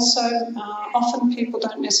say also, often people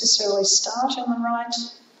don't necessarily start in the right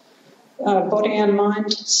body and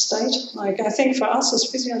mind state. I think for us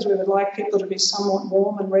as physios, we would like people to be somewhat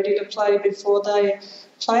warm and ready to play before they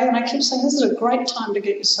play. And I keep saying this is a great time to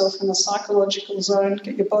get yourself in the psychological zone,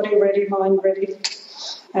 get your body ready, mind ready,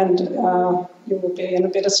 and you will be in a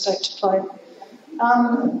better state to play.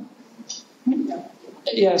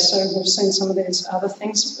 So we've seen some of these other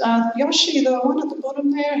things. Yoshi, the one at the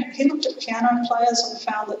bottom there, he looked at piano players and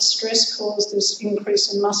found that stress caused this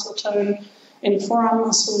increase in muscle tone in forearm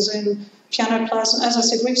muscles in piano players. And as I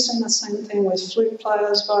said, we've seen the same thing with flute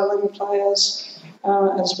players, violin players,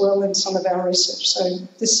 as well in some of our research. So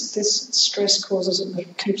this stress causes a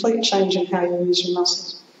complete change in how you use your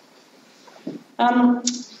muscles.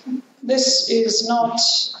 This is not...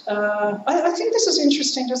 I think this is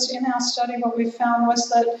interesting. Just in our study, what we found was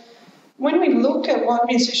that when we look at what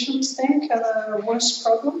musicians think are the worst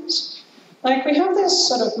problems, like we have this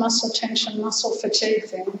sort of muscle tension, muscle fatigue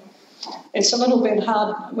thing. It's a little bit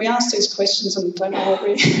hard. We ask these questions and don't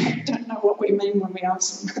know what we mean when we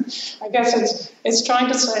ask them. I guess it's trying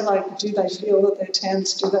to say, like, do they feel that they're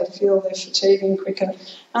tense? Do they feel they're fatiguing quicker?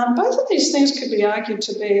 Both of these things could be argued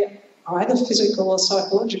to be either physical or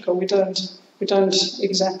psychological. We don't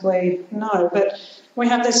exactly know, but we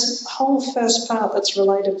have this whole first part that's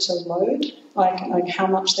related to load, like how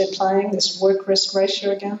much they're playing. This work-rest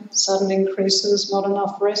ratio again, sudden increases, not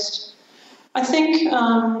enough rest. I think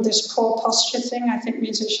this poor posture thing, I think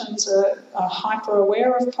musicians are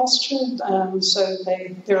hyper-aware of posture, so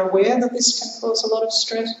they're aware that this can cause a lot of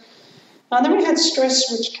stress. Then we had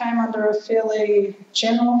stress, which came under a fairly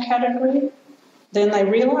general category. Then they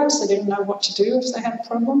realised they didn't know what to do if they had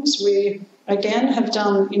problems. We, again, have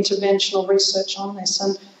done interventional research on this,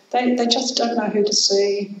 and they just don't know who to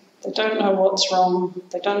see. They don't know what's wrong.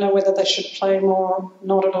 They don't know whether they should play more,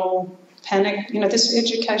 not at all. Panic, this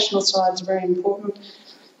educational side is very important,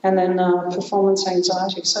 and then performance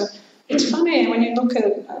anxiety. So it's funny when you look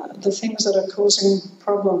at the things that are causing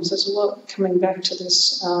problems, there's a lot coming back to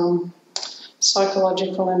this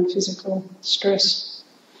psychological and physical stress.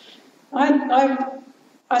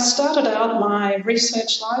 I started out my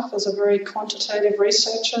research life as a very quantitative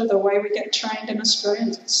researcher. The way we get trained in Australia,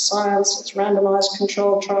 it's science, it's randomised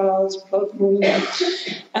controlled trials, blah, blah, blah.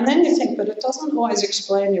 And then you think, but it doesn't always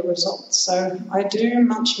explain your results. So I do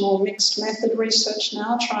much more mixed method research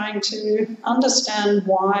now, trying to understand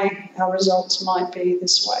why our results might be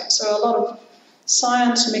this way. So a lot of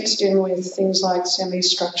science mixed in with things like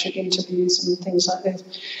semi-structured interviews and things like that.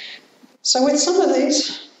 So with some of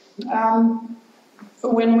these,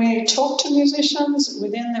 when we talk to musicians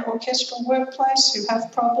within their orchestral workplace who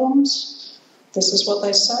have problems, this is what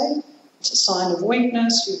they say. It's a sign of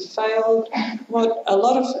weakness, you've failed. What a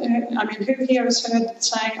lot of, who here has heard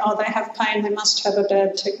saying, oh, they have pain, they must have a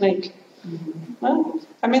bad technique? Mm-hmm. Well,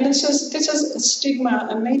 this is a stigma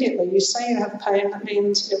immediately. You say you have pain, that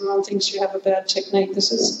means everyone thinks you have a bad technique.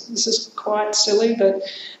 This is quite silly, but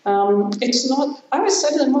it's not. I always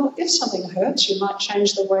say to them, well, if something hurts, you might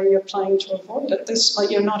change the way you're playing to avoid it.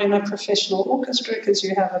 You're not in a professional orchestra because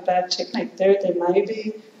you have a bad technique. There may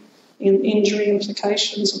be injury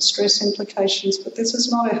implications or stress implications, but this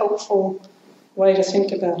is not a helpful way to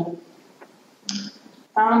think about it.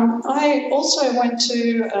 I also went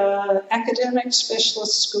to an academic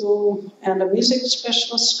specialist school and a music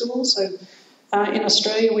specialist school. So in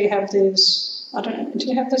Australia we have these, I don't know, do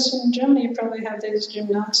you have this in Germany? You probably have these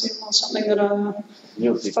gymnasium or something that are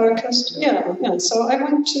focused. Yeah. So I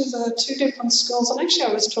went to the two different schools, and actually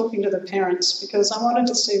I was talking to the parents because I wanted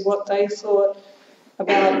to see what they thought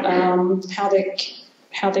about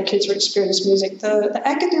how their kids were experiencing music. The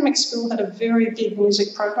academic school had a very big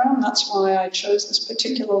music program. That's why I chose this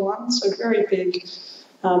particular one. So very big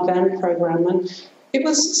band program. And it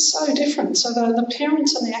was so different. So the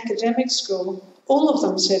parents in the academic school, all of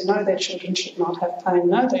them said, no, their children should not have pain.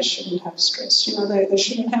 No, they shouldn't have stress. They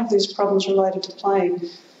shouldn't have these problems related to playing.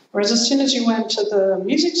 Whereas as soon as you went to the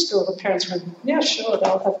music school, the parents went, yeah, sure,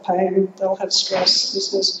 they'll have pain, they'll have stress.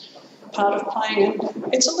 This is part of playing.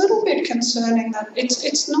 And it's a little bit concerning that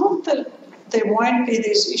it's not that there won't be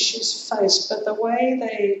these issues faced, but the way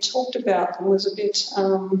they talked about them was a bit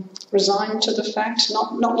resigned to the fact,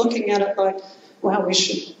 not looking at it like, wow, we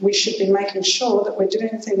should be making sure that we're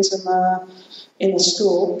doing things in the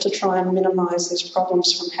school to try and minimise these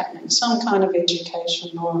problems from happening. Some kind of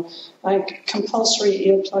education, or like compulsory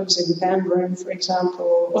earplugs in band room, for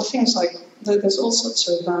example, or things like there's all sorts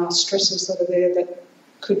of stresses that are there that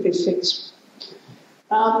could be fixed.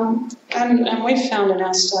 And we found in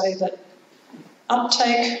our study that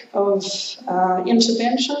uptake of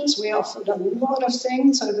interventions, we offered a lot of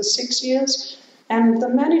things over 6 years, and the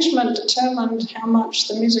management determined how much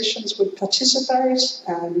the musicians would participate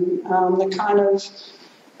and the kind of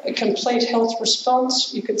complete health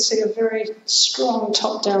response. You could see a very strong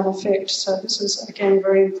top-down effect. So this is, again,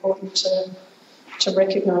 very important to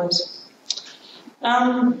recognise.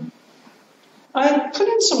 I put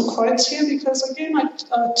in some quotes here because, again,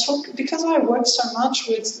 because I work so much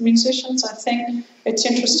with musicians, I think it's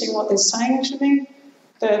interesting what they're saying to me.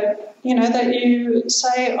 That you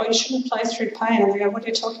say, oh, you shouldn't play through pain. And they go, what are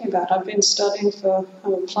you talking about? I've been studying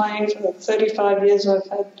playing for 35 years. I've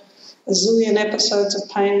had a zillion episodes of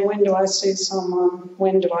pain. When do I see someone?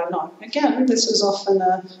 When do I not? Again, this is often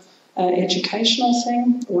an educational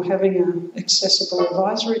thing, or having an accessible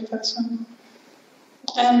advisory person.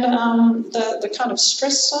 And the kind of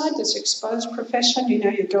stress side, this exposed profession, you know,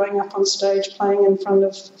 you're going up on stage playing in front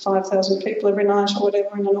of 5,000 people every night or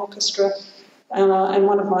whatever in an orchestra. And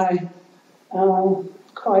one of my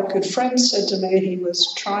quite good friends said to me he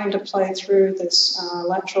was trying to play through this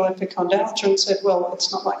lateral epicondylatra and said, well,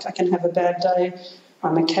 it's not like I can have a bad day.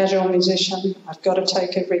 I'm a casual musician. I've got to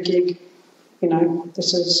take every gig. You know,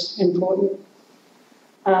 this is important.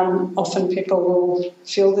 Often people will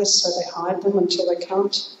feel this, so they hide them until they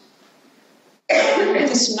can't.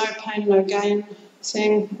 This no pain, no gain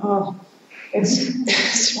thing,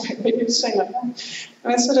 it's you've seen it.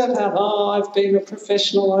 I sort of have, I've been a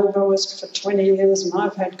professional oboist for 20 years and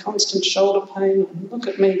I've had constant shoulder pain, and look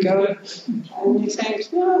at me go. And you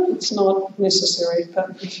think, no, it's not necessary,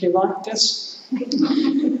 but if you like this.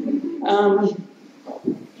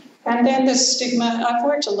 And then the stigma, I've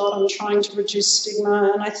worked a lot on trying to reduce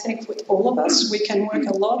stigma, and I think with all of us we can work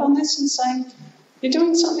a lot on this and saying, you're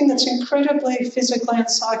doing something that's incredibly physically and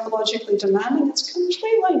psychologically demanding. It's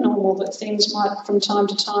completely normal that things might from time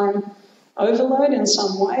to time overload in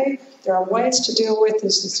some way. There are ways to deal with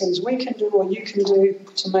this. There's things we can do or you can do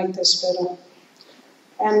to make this better.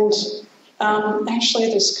 And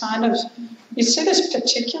actually this kind of, you see this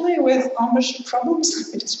particularly with embouchure problems,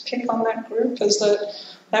 let me just pick on that group, is that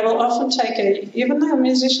they will often take even though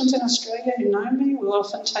musicians in Australia who know me will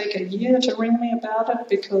often take a year to ring me about it,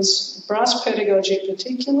 because brass pedagogy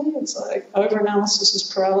particularly, it's like over-analysis is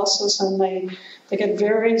paralysis, and they get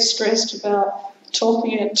very stressed about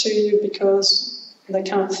talking it to you because they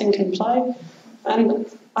can't think and play. And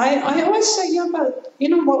I always say, yeah, but you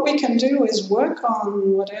know what we can do is work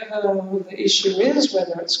on whatever the issue is,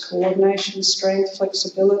 whether it's coordination, strength,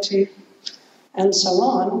 flexibility, and so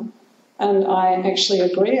on. And I actually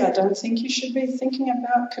agree, I don't think you should be thinking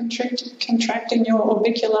about contracting your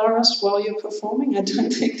orbicularis while you're performing. I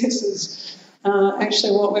don't think this is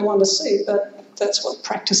actually what we want to see, but that's what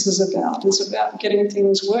practice is about getting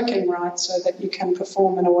things working right so that you can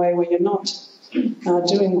perform in a way where you're not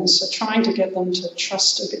doing this. So trying to get them to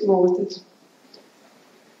trust a bit more with it.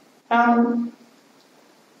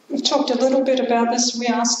 We've talked a little bit about this. We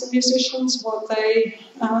asked the musicians what they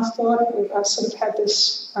thought. I've sort of had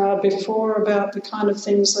this before about the kind of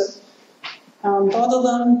things that bother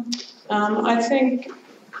them. I think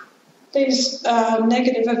these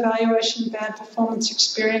negative evaluation, bad performance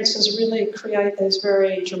experiences really create these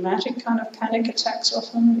very dramatic kind of panic attacks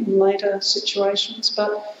often in later situations.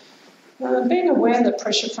 But being aware that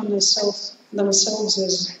pressure from themselves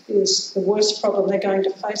is the worst problem they're going to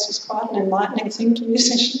face is quite an enlightening thing to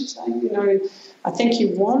musicians. You know, I think you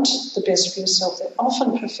want the best for yourself. They're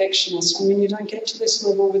often perfectionists. I mean, you don't get to this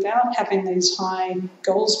level without having these high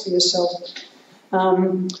goals for yourself.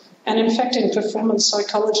 And in fact, in performance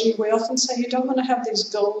psychology, we often say you don't want to have these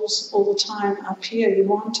goals all the time up here. You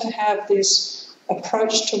want to have this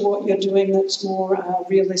approach to what you're doing that's more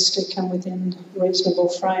realistic and within reasonable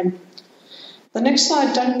frame. The next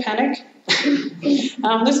slide, don't panic.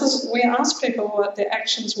 We asked people what their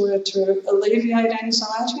actions were to alleviate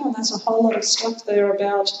anxiety, and there's a whole lot of stuff there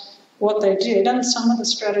about what they did, and some of the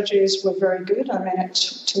strategies were very good. I mean, it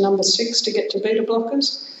took to number 6 to get to beta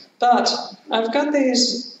blockers. But I've got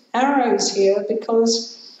these arrows here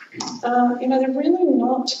because, you know, they're really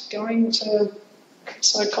not going to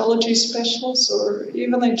psychology specialists or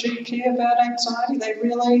even their GP about anxiety. They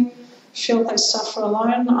really feel they suffer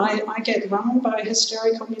alone. I get rung by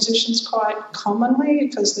hysterical musicians quite commonly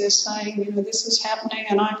because they're saying, you know, this is happening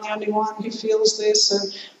and I'm the only one who feels this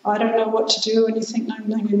and I don't know what to do. And you think,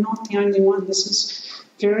 no, you're not the only one. This is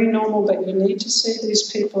very normal, but you need to see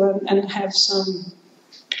these people and have some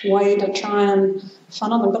way to try and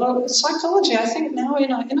funnel them. But psychology, I think now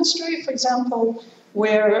in Australia, for example,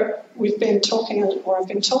 where we've been talking, or I've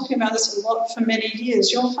been talking about this a lot for many years,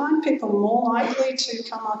 you'll find people more likely to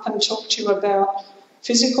come up and talk to you about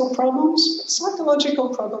physical problems, but psychological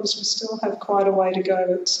problems we still have quite a way to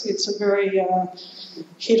go. It's a very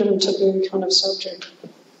hidden, taboo kind of subject.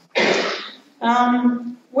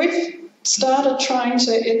 We've started trying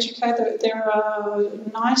to educate that there are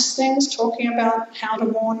nice things talking about how to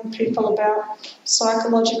warn people about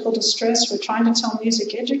psychological distress. We're trying to tell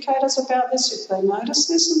music educators about this if they notice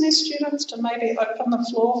this in their students, to maybe open the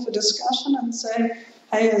floor for discussion and say,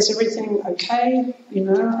 hey, is everything okay? You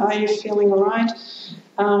know, are you feeling all right?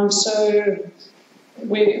 So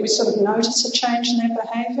we sort of notice a change in their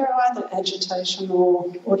behaviour, either agitation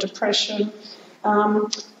or depression.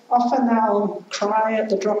 often they'll cry at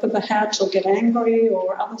the drop of a hat or get angry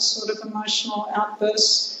or other sort of emotional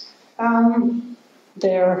outbursts.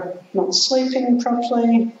 They're not sleeping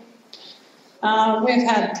properly. We've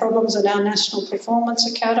had problems at our National Performance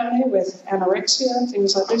Academy with anorexia,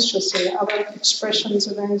 things like this. You'll see other expressions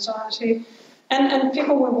of anxiety. And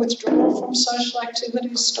people will withdraw from social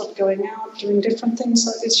activities, stop going out, doing different things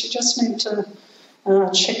like this. You just need to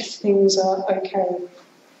check things are okay.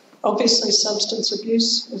 Obviously, substance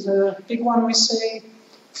abuse is a big one we see.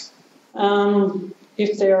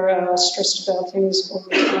 If they're stressed about things all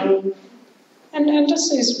the time. And just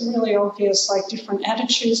these really obvious, like, different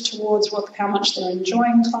attitudes towards how much they're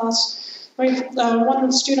enjoying class.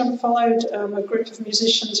 One student followed a group of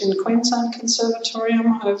musicians in Queensland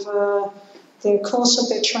Conservatorium over the course of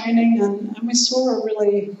their training, and we saw a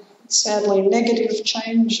really, sadly, negative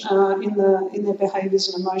change in their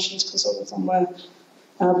behaviours and emotions, because all of them were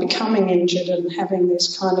becoming injured and having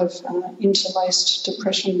these kind of interlaced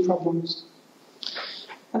depression problems.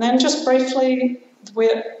 And then just briefly,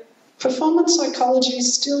 performance psychology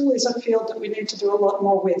still is a field that we need to do a lot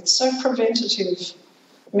more with. So preventative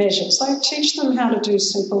measures, like teach them how to do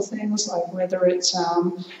simple things, like whether it's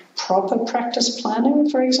proper practice planning,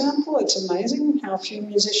 for example. It's amazing how few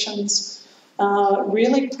musicians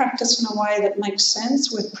really practice in a way that makes sense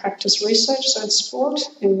with practice research. So in sport,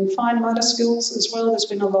 in fine motor skills as well, there's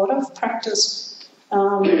been a lot of practice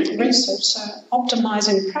research. So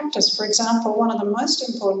optimising practice, for example, one of the most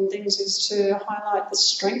important things is to highlight the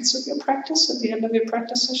strengths of your practice at the end of your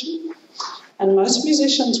practice session. And most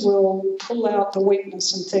musicians will pull out the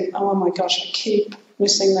weakness and think, oh my gosh, I keep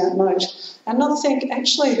missing that note. And not think,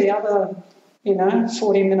 actually, the other,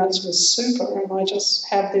 40 minutes was super, and I just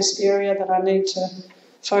have this area that I need to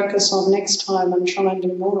focus on next time and try and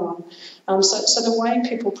do more on. So the way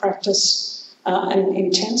people practice, an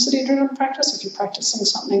intensity-driven practice, if you're practicing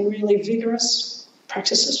something really vigorous,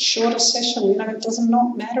 practice a shorter session. It does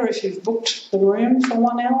not matter if you've booked the room for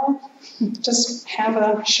 1 hour. Just have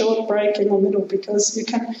a short break in the middle, because you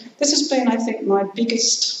can. This has been, I think, my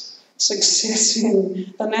biggest success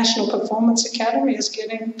in the National Performance Academy, is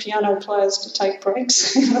getting piano players to take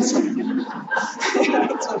breaks.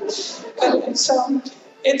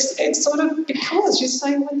 It's sort of because you're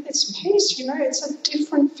saying with this piece, it's a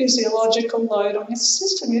different physiological load on your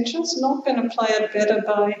system. You're just not going to play it better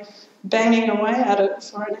by banging away at it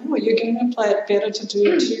for an hour. You're going to play it better to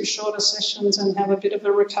do 2 shorter sessions and have a bit of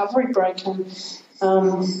a recovery break, and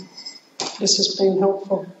this has been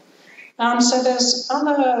helpful. So there's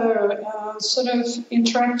other sort of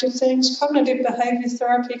interactive things. Cognitive behaviour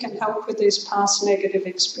therapy can help with these past negative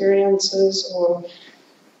experiences or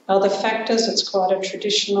other factors. It's quite a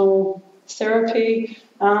traditional therapy.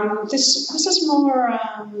 This is more,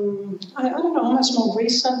 I don't know, almost more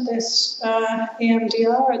recent, this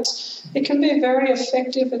EMDR. It can be very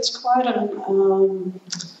effective. It's quite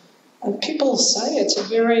people say it's a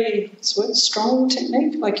very strong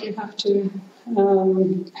technique, like you have to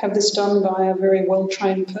have this done by a very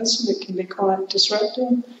well-trained person. It can be quite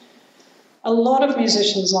disruptive. A lot of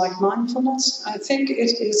musicians like mindfulness. I think it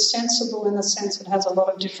is sensible in the sense it has a lot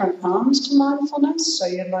of different arms to mindfulness, so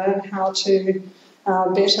you learn how to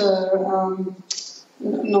better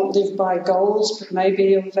not live by goals, but maybe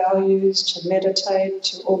your values, to meditate,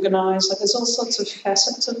 to organise. Like, there's all sorts of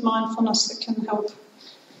facets of mindfulness that can help.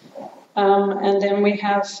 And then we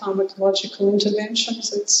have pharmacological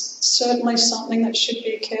interventions. It's certainly something that should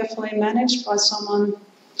be carefully managed by someone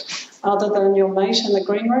other than your mate in the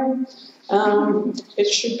green room. It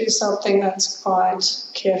should be something that's quite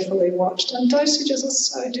carefully watched. And dosages are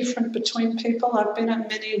so different between people. I've been at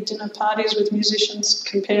many dinner parties with musicians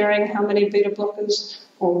comparing how many beta blockers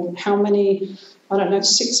or how many,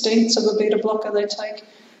 16ths of a beta blocker they take.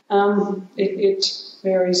 It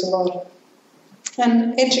varies a lot.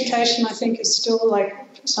 And education, I think, is still like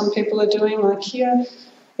some people are doing, like here.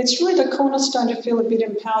 It's really the cornerstone to feel a bit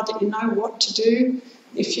empowered that you know what to do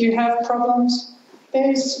if you have problems.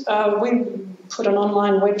 We put an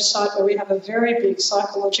online website where we have a very big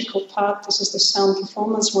psychological part. This is the sound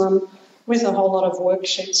performance one, with a whole lot of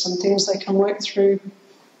worksheets and things they can work through.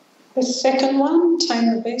 The second one,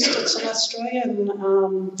 Tame the Beast, it's in Australia, and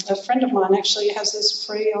a friend of mine actually has this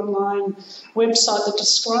free online website that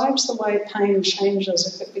describes the way pain changes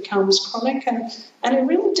if it becomes chronic, and it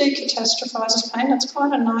really decatastrophizes pain. It's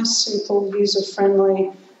quite a nice, simple,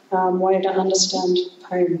 user-friendly way to understand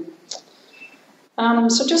pain.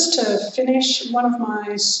 So just to finish, one of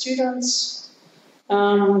my students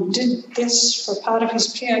did this for part of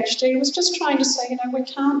his PhD, was just trying to say, we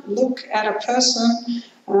can't look at a person,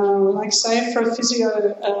 like say for a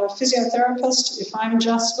physiotherapist, if I'm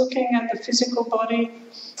just looking at the physical body,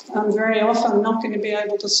 very often not going to be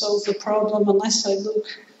able to solve the problem unless they look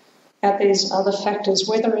at these other factors,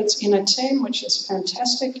 whether it's in a team, which is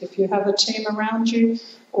fantastic if you have a team around you,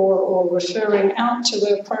 or referring out to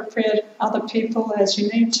the appropriate other people as you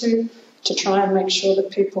need to try and make sure that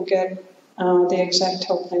people get the exact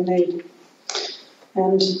help they need.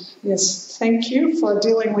 And yes, thank you for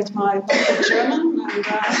dealing with my lack of German. And,